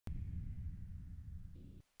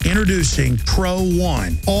Introducing Pro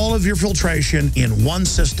One. All of your filtration in one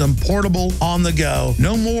system, portable, on the go.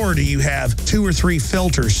 No more do you have 2 or 3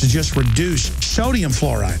 filters to just reduce sodium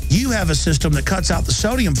fluoride. You have a system that cuts out the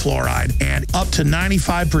sodium fluoride and up to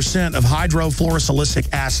 95% of hydrofluorosilicic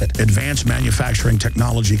acid. Advanced manufacturing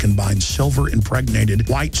technology combines silver-impregnated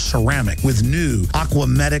white ceramic with new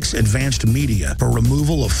Aquamedics advanced media for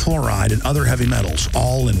removal of fluoride and other heavy metals,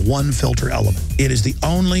 all in one filter element. It is the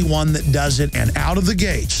only one that does it, and out of the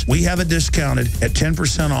gates, we have it discounted at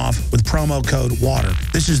 10% off with promo code WATER.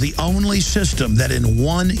 This is the only system that in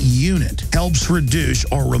one unit helps reduce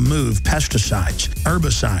or remove pesticides,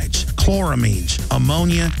 herbicides, chloramines,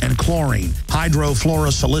 ammonia, and chlorine,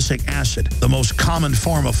 hydrofluorosilicic acid, the most common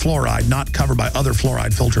form of fluoride not covered by other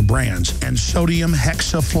fluoride filter brands, and sodium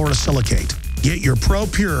hexafluorosilicate. Get your Pro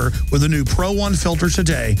Pure with the new Pro One filter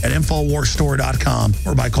today at InfoWarsStore.com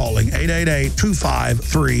or by calling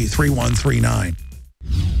 888-253-3139.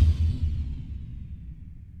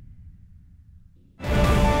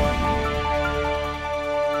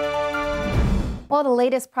 Well, the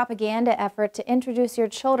latest propaganda effort to introduce your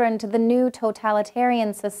children to the new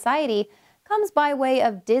totalitarian society comes by way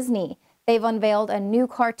of Disney. They've unveiled a new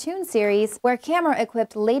cartoon series where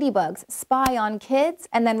camera-equipped ladybugs spy on kids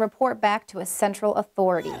and then report back to a central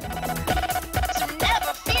authority. So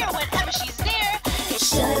never fear whenever she's near.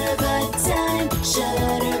 Shutterbug time,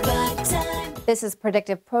 shutterbug time. This is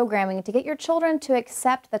predictive programming to get your children to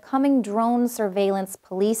accept the coming drone surveillance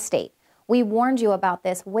police state. We warned you about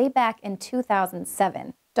this way back in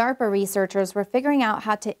 2007. DARPA researchers were figuring out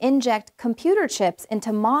how to inject computer chips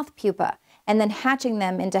into moth pupa and then hatching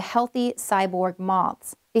them into healthy cyborg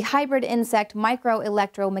moths. The hybrid insect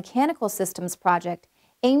microelectromechanical systems project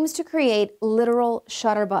aims to create literal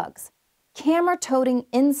shutterbugs, camera-toting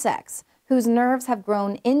insects whose nerves have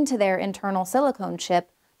grown into their internal silicone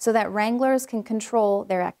chip so that wranglers can control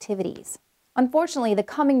their activities. Unfortunately, the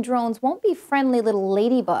coming drones won't be friendly little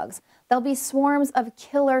ladybugs. They'll be swarms of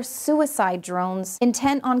killer suicide drones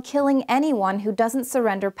intent on killing anyone who doesn't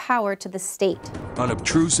surrender power to the state.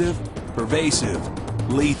 Unobtrusive, pervasive,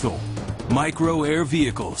 lethal, micro-air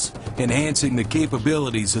vehicles, enhancing the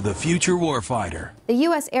capabilities of the future warfighter. The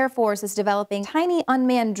U.S. Air Force is developing tiny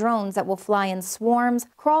unmanned drones that will fly in swarms,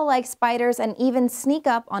 crawl like spiders, and even sneak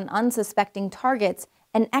up on unsuspecting targets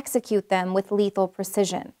and execute them with lethal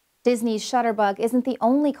precision. Disney's Shutterbug isn't the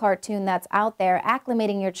only cartoon that's out there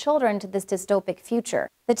acclimating your children to this dystopic future.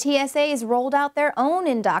 The TSA's rolled out their own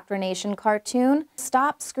indoctrination cartoon,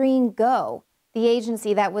 Stop, Screen, Go. The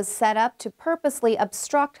agency that was set up to purposely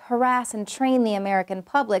obstruct, harass, and train the American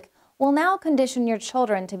public will now condition your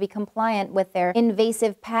children to be compliant with their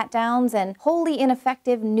invasive pat-downs and wholly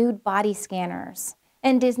ineffective nude body scanners.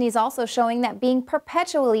 And Disney's also showing that being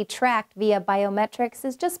perpetually tracked via biometrics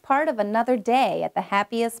is just part of another day at the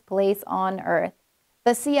happiest place on Earth.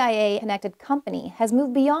 The CIA-connected company has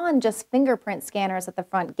moved beyond just fingerprint scanners at the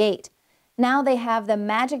front gate. Now they have the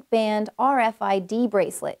Magic Band RFID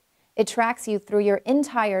bracelet. It tracks you through your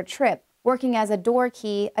entire trip, working as a door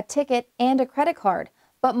key, a ticket, and a credit card.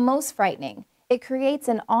 But most frightening, it creates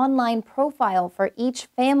an online profile for each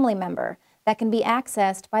family member that can be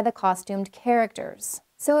accessed by the costumed characters.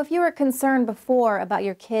 So if you were concerned before about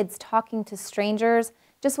your kids talking to strangers,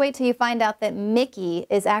 just wait till you find out that Mickey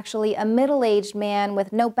is actually a middle-aged man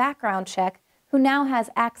with no background check who now has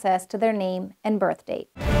access to their name and birth date.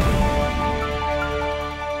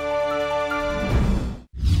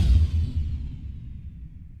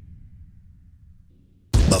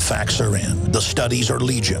 The facts are in. The studies are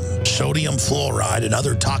legion. Sodium fluoride and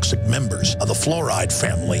other toxic members of the fluoride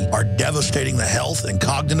family are devastating the health and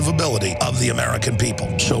cognitive ability of the American people.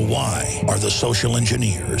 So why are the social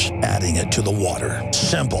engineers adding it to the water?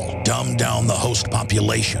 Simple. Dumb down the host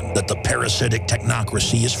population that the parasitic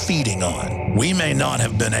technocracy is feeding on. We may not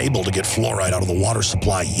have been able to get fluoride out of the water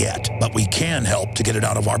supply yet, but we can help to get it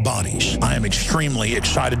out of our bodies. I am extremely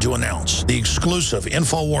excited to announce the exclusive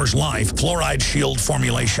INFOWARS Life Fluoride Shield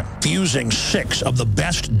formulation, fusing 6 of the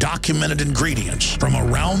best documented ingredients from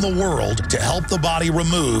around the world to help the body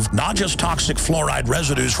remove not just toxic fluoride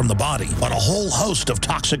residues from the body, but a whole host of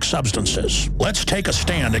toxic substances. Let's take a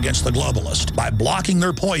stand against the globalists by blocking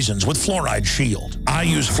their poisons with Fluoride Shield. I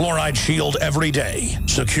use Fluoride Shield every day.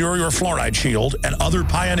 Secure your Fluoride Shield and other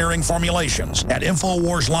pioneering formulations at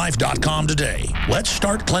InfoWarsLife.com today. Let's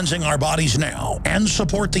start cleansing our bodies now and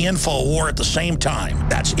support the info war at the same time.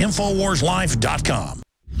 That's InfoWarsLife.com.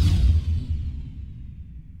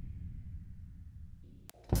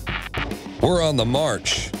 We're on the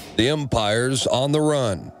march. The empire's on the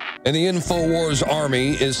run. and the INFOWARS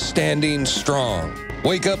Army is standing strong.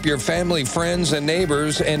 Wake up your family, friends, and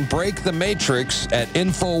neighbors and break the matrix at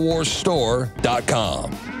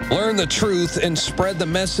INFOWARSstore.com. Learn the truth and spread the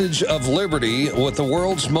message of liberty with the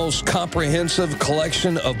world's most comprehensive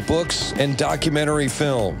collection of books and documentary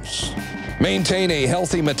films. Maintain a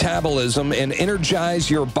healthy metabolism and energize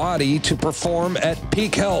your body to perform at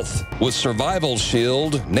peak health with Survival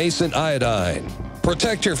Shield Nascent Iodine.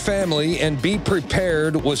 Protect your family and be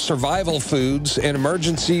prepared with survival foods and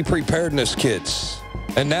emergency preparedness kits.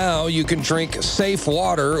 And now you can drink safe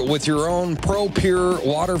water with your own ProPure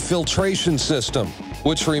water filtration system,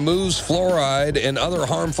 which removes fluoride and other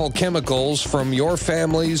harmful chemicals from your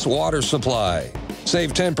family's water supply.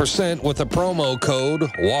 Save 10% with the promo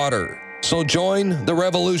code WATER. So join the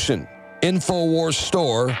revolution.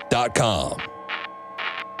 INFOWARSstore.com.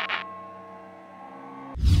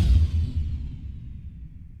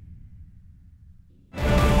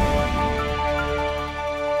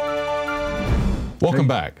 Welcome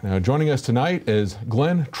back. Now, joining us tonight is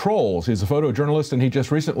Glenn Trolls. He's a photojournalist, and he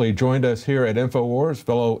just recently joined us here at InfoWars,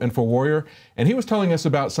 fellow Info Warrior, and he was telling us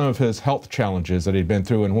about some of his health challenges that he'd been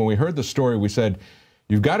through. And when we heard the story, we said,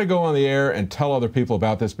 you've got to go on the air and tell other people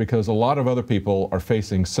about this because a lot of other people are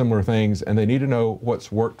facing similar things, and they need to know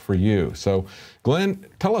what's worked for you. So, Glenn,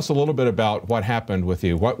 tell us a little bit about what happened with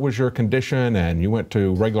you. What was your condition? And you went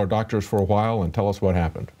to regular doctors for a while, and tell us what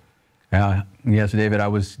happened. Yes, David, I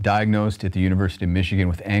was diagnosed at the University of Michigan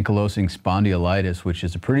with ankylosing spondylitis, which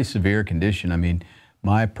is a pretty severe condition. I mean,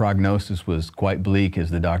 my prognosis was quite bleak, as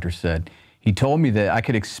the doctor said. He told me that I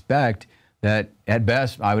could expect that at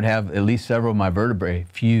best I would have at least several of my vertebrae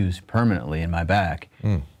fused permanently in my back.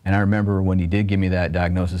 And I remember when he did give me that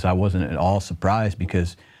diagnosis, I wasn't at all surprised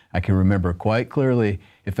because I can remember quite clearly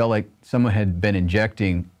it felt like someone had been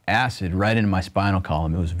injecting acid right into my spinal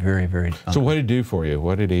column. It was very, very... So what did he do for you?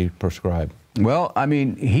 What did he prescribe? Well, I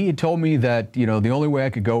mean, he had told me that, you know, the only way I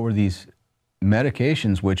could go were these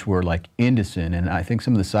medications, which were like Indocin, and I think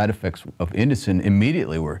some of the side effects of Indocin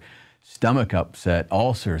immediately were stomach upset,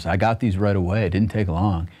 ulcers. I got these right away. It didn't take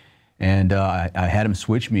long. And I had him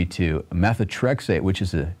switch me to methotrexate, which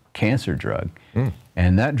is a cancer drug.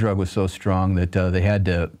 And that drug was so strong that they had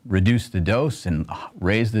to reduce the dose and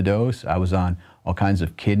raise the dose. I was on all kinds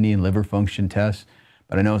of kidney and liver function tests,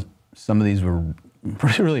 but I know some of these were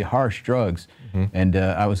really harsh drugs, and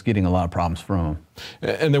I was getting a lot of problems from them.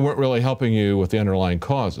 And they weren't really helping you with the underlying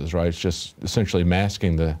causes, right? It's just essentially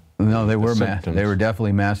masking the No, they were symptoms. They were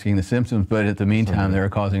definitely masking the symptoms, but at the meantime, they were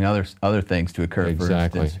causing other things to occur.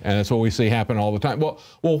 Exactly, for instance. and that's what we see happen all the time. Well,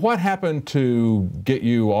 what happened to get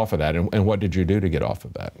you off of that, and what did you do to get off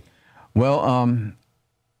of that? Well,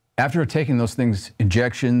 after taking those things,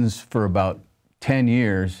 injections for about 10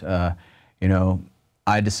 years, you know,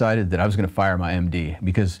 I decided that I was going to fire my MD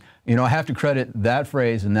because, you know, I have to credit that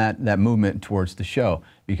phrase and that movement towards the show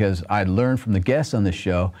because I learned from the guests on the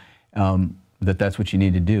show that that's what you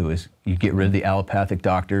need to do is you get rid of the allopathic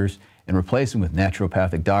doctors and replace them with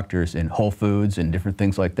naturopathic doctors and whole foods and different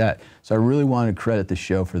things like that. So I really wanted to credit the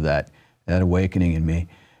show for that awakening in me.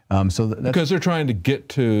 Because they're trying to get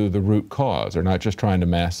to the root cause. They're not just trying to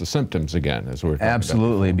mask the symptoms again, as we're talking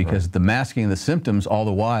Absolutely, about before, because the masking of the symptoms all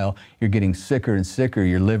the while, you're getting sicker and sicker.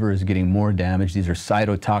 Your liver is getting more damaged. These are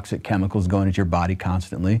cytotoxic chemicals going into your body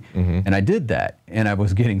constantly. And I did that, and I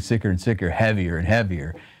was getting sicker and sicker, heavier and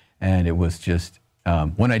heavier. And it was just,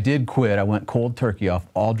 when I did quit, I went cold turkey off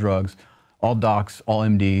all drugs, all docs, all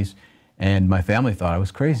MDs, and my family thought I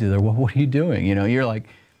was crazy. They're, well, what are you doing? You know,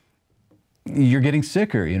 you're getting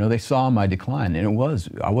sicker. You know, they saw my decline, and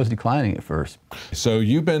I was declining at first. So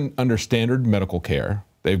you've been under standard medical care.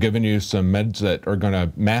 They've given you some meds that are going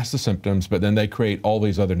to mask the symptoms, but then they create all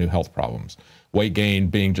these other new health problems. Weight gain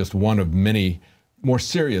being just one of many more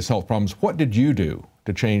serious health problems. What did you do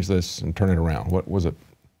to change this and turn it around? What was it?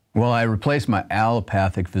 Well, I replaced my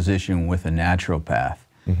allopathic physician with a naturopath.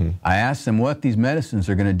 I asked them what these medicines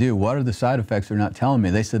are going to do. What are the side effects they're not telling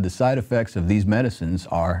me? They said the side effects of these medicines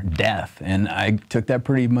are death. And I took that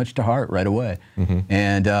pretty much to heart right away.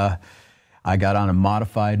 And I got on a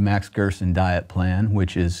modified Max Gerson diet plan,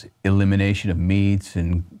 which is elimination of meats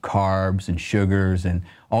and carbs and sugars and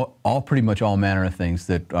pretty much all manner of things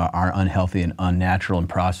that are unhealthy and unnatural and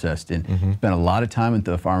processed. And spent a lot of time at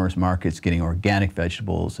the farmers markets getting organic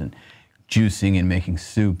vegetables and juicing and making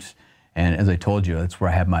soups. And as I told you, that's where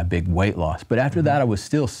I had my big weight loss. But after that, I was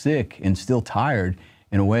still sick and still tired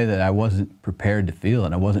in a way that I wasn't prepared to feel,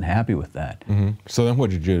 and I wasn't happy with that. So then what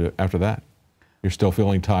did you do after that? You're still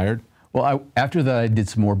feeling tired? Well, after that, I did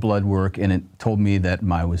some more blood work, and it told me that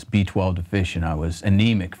I was B12 deficient. I was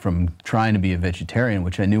anemic from trying to be a vegetarian,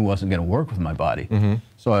 which I knew wasn't going to work with my body.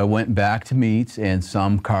 So I went back to meats and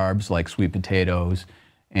some carbs like sweet potatoes,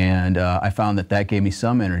 and I found that that gave me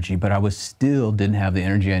some energy, but I still didn't have the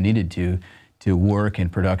energy I needed to work in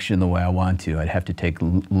production the way I want to. I'd have to take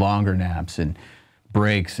longer naps and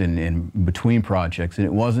breaks and between projects, and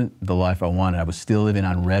it wasn't the life I wanted. I was still living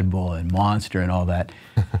on Red Bull and Monster and all that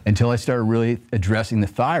until I started really addressing the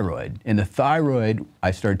thyroid. And the thyroid,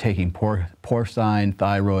 I started taking porcine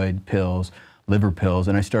thyroid pills, liver pills,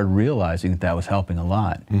 and I started realizing that that was helping a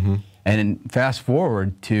lot. And fast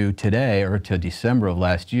forward to today, or to December of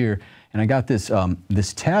last year, and I got this,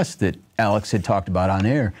 this test that Alex had talked about on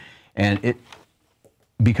air, and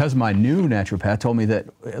because my new naturopath told me that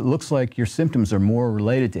it looks like your symptoms are more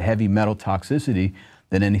related to heavy metal toxicity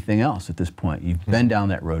than anything else at this point. You've been down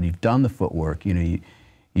that road, you've done the footwork, you know,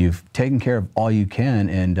 you've taken care of all you can,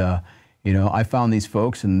 and you know, I found these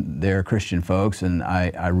folks, and they're Christian folks, and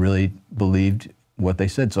I really believed what they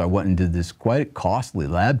said, so I went and did this quite costly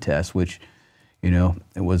lab test, which, you know,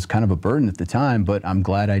 it was kind of a burden at the time, but I'm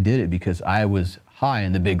glad I did it because I was high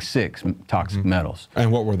in the big 6 toxic metals.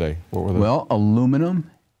 And what were they? What were they? Well,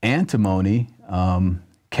 aluminum, antimony,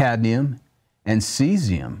 cadmium, and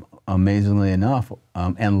cesium, amazingly enough,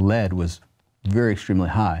 and lead was very extremely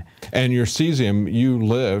high. And your cesium, you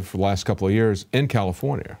lived for the last couple of years in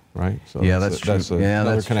California, right? So yeah, that's true. That's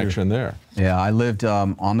another connection there. Yeah, I lived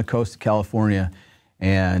on the coast of California,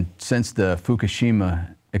 and since the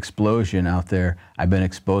Fukushima explosion out there, I've been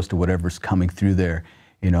exposed to whatever's coming through there.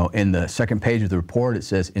 You know, in the second page of the report, it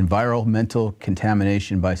says environmental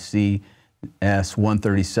contamination by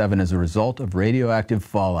CS-137 as a result of radioactive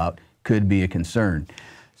fallout could be a concern.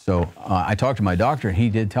 So I talked to my doctor, and he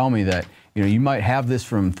did tell me that, you know, you might have this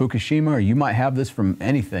from Fukushima, or you might have this from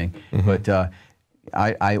anything, but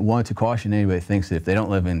I want to caution anybody that thinks that if they don't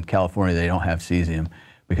live in California, they don't have cesium,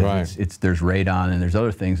 because there's radon and there's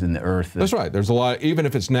other things in the earth. That's right. There's a lot, even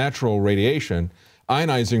if it's natural radiation,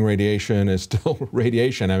 ionizing radiation is still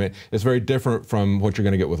radiation. I mean, it's very different from what you're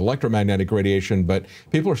going to get with electromagnetic radiation, but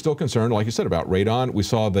people are still concerned, like you said, about radon. We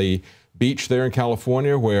saw the beach there in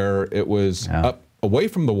California where it was up away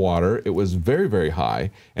from the water. It was very, very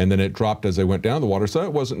high, and then it dropped as they went down the water. So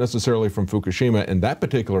it wasn't necessarily from Fukushima in that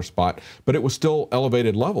particular spot, but it was still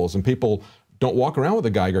elevated levels, and people don't walk around with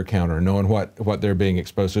a Geiger counter knowing what they're being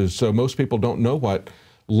exposed to. So most people don't know what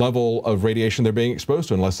level of radiation they're being exposed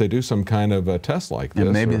to unless they do some kind of a test like this.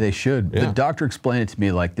 And maybe they should. The doctor explained it to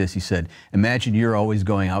me like this. He said, imagine you're always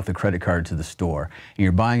going out with a credit card to the store, and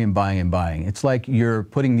you're buying and buying and buying. It's like you're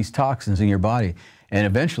putting these toxins in your body, and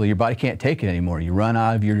eventually your body can't take it anymore. You run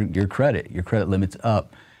out of your credit limit's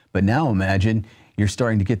up. But now imagine you're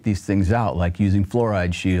starting to get these things out, like using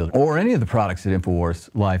Fluoride Shield or any of the products at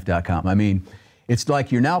InfoWarsLife.com. I mean, it's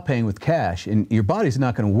like you're now paying with cash, and your body's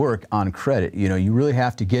not going to work on credit. You know, you really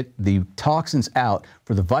have to get the toxins out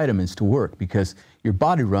for the vitamins to work, because your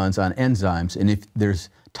body runs on enzymes, and if there's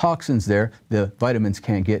toxins there, the vitamins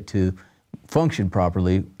can't get to function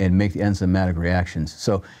properly and make the enzymatic reactions.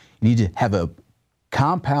 So you need to have a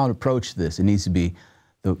compound approach to this. It needs to be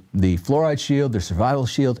the Fluoride Shield, the Survival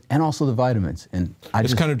Shield, and also the vitamins. And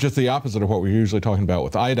it's kind of just the opposite of what we're usually talking about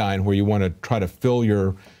with iodine, where you want to try to fill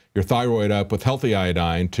your thyroid up with healthy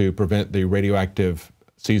iodine to prevent the radioactive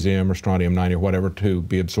cesium or strontium-90 or whatever to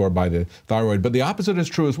be absorbed by the thyroid. But the opposite is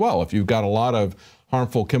true as well. If you've got a lot of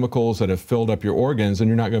harmful chemicals that have filled up your organs, then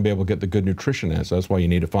you're not going to be able to get the good nutrition in. So that's why you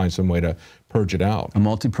need to find some way to purge it out. A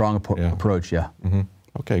multi-pronged approach, yeah.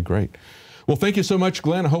 Okay, great. Well, thank you so much,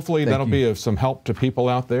 Glenn. Hopefully that'll be of some help to people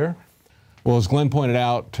out there. Well, as Glenn pointed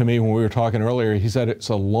out to me when we were talking earlier, he said it's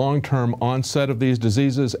a long-term onset of these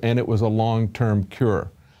diseases, and it was a long-term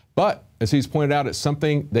cure. But, as he's pointed out, it's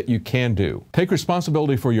something that you can do. Take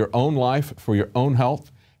responsibility for your own life, for your own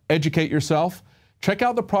health. Educate yourself. Check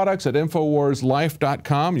out the products at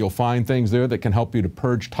InfoWarsLife.com. You'll find things there that can help you to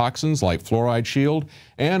purge toxins like Fluoride Shield,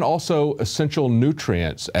 and also essential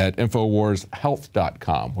nutrients at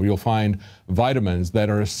InfoWarsHealth.com, where you'll find vitamins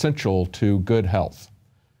that are essential to good health.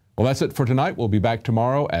 Well, that's it for tonight. We'll be back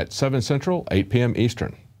tomorrow at 7 Central, 8 p.m.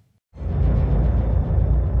 Eastern.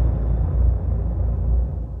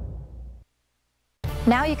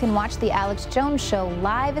 Now you can watch The Alex Jones Show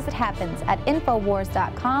live as it happens at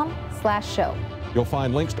InfoWars.com/show. You'll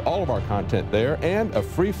find links to all of our content there and a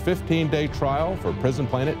free 15-day trial for Prison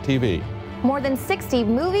Planet TV. More than 60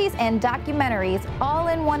 movies and documentaries all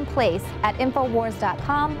in one place at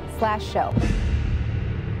InfoWars.com/show.